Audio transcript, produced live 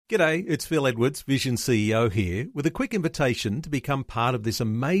G'day, it's Phil Edwards, Vision CEO here, with a quick invitation to become part of this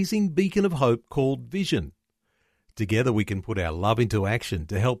amazing beacon of hope called Vision. Together we can put our love into action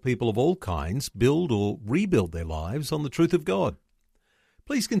to help people of all kinds build or rebuild their lives on the truth of God.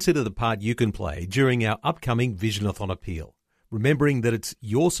 Please consider the part you can play during our upcoming Visionathon appeal, remembering that it's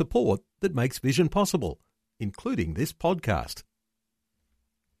your support that makes Vision possible, including this podcast.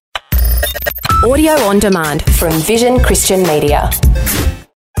 Audio on demand from Vision Christian Media.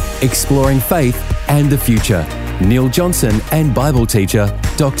 Exploring faith and the future. Neil Johnson and Bible teacher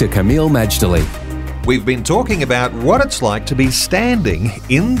Dr. Camille Majdali. We've been talking about what it's like to be standing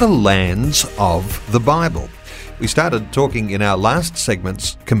in the lands of the Bible. We started talking in our last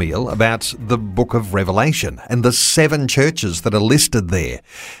segments, Camille, about the book of Revelation and the 7 churches that are listed there.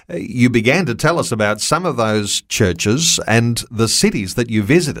 You began to tell us about some of those churches and the cities that you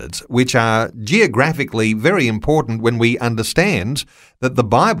visited, which are geographically very important when we understand that the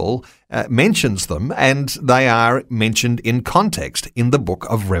Bible mentions them and they are mentioned in context in the book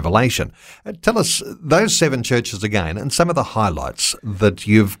of Revelation. Tell us those 7 churches again and some of the highlights that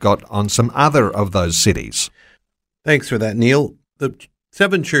you've got on some other of those cities. Thanks for that, Neil. The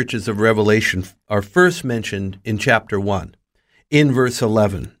 7 churches of Revelation are first mentioned in chapter 1, in verse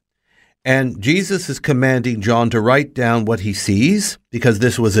 11. And Jesus is commanding John to write down what he sees, because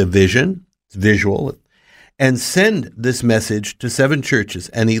this was a vision, it's visual, and send this message to 7 churches.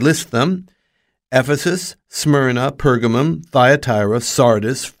 And he lists them: Ephesus, Smyrna, Pergamum, Thyatira,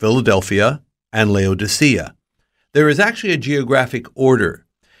 Sardis, Philadelphia, and Laodicea. There is actually a geographic order,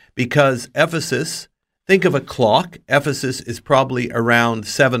 because Ephesus, think of a clock. Ephesus is probably around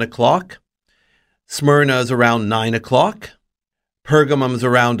 7 o'clock. Smyrna is around 9 o'clock. Pergamum is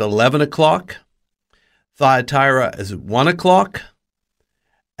around 11 o'clock. Thyatira is 1 o'clock.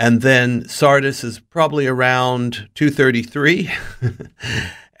 And then Sardis is probably around 2:33.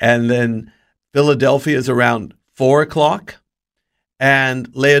 And then Philadelphia is around 4 o'clock. And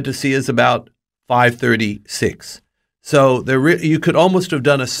Laodicea is about 5:36. So you could almost have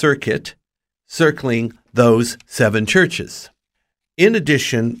done a circuit circling those 7 churches. In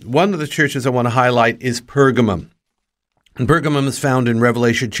addition, one of the churches I want to highlight is Pergamum. And Pergamum is found in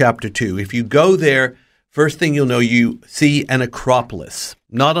Revelation chapter 2. If you go there, first thing you'll know, you see an acropolis,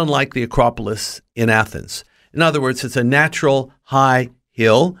 not unlike the Acropolis in Athens. In other words, it's a natural high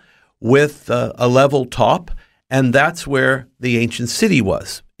hill with a level top, and that's where the ancient city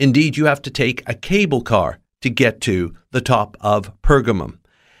was. Indeed, you have to take a cable car to get to the top of Pergamum.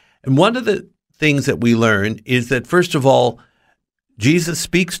 And one of the things that we learn is that, first of all, Jesus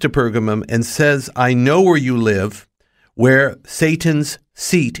speaks to Pergamum and says, I know where you live, where Satan's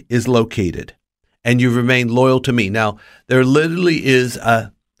seat is located, and you've remained loyal to me. Now, there literally is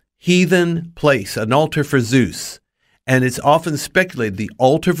a heathen place, an altar for Zeus, and it's often speculated the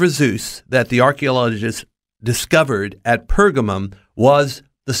altar for Zeus that the archaeologists discovered at Pergamum was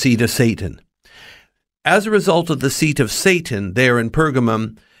the seat of Satan. As a result of the seat of Satan there in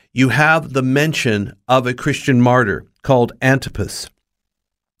Pergamum, you have the mention of a Christian martyr called Antipas.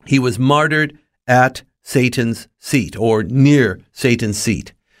 He was martyred at Satan's seat, or near Satan's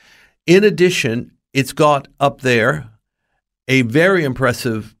seat. In addition, it's got up there a very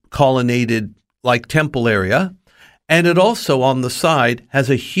impressive colonnaded like temple area, and it also on the side has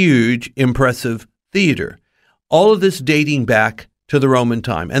a huge impressive theater. All of this dating back to the Roman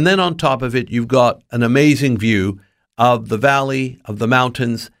time. And then on top of it, you've got an amazing view of the valley, of the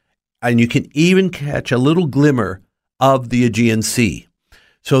mountains, and you can even catch a little glimmer of the Aegean Sea.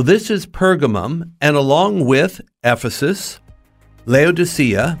 So this is Pergamum, and along with Ephesus,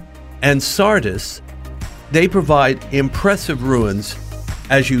 Laodicea, and Sardis, they provide impressive ruins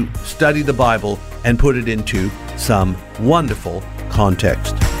as you study the Bible and put it into some wonderful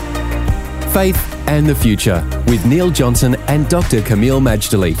context. Faith and the Future with Neil Johnson and Dr. Camille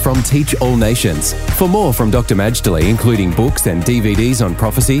Majdali from Teach All Nations. For more from Dr. Majdali, including books and DVDs on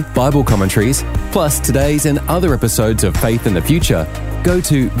prophecy, Bible commentaries, plus today's and other episodes of Faith and the Future, go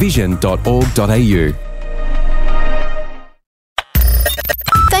to vision.org.au.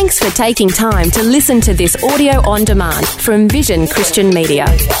 Thanks for taking time to listen to this audio on demand from Vision Christian Media.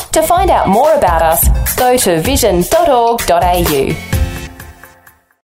 To find out more about us, go to vision.org.au.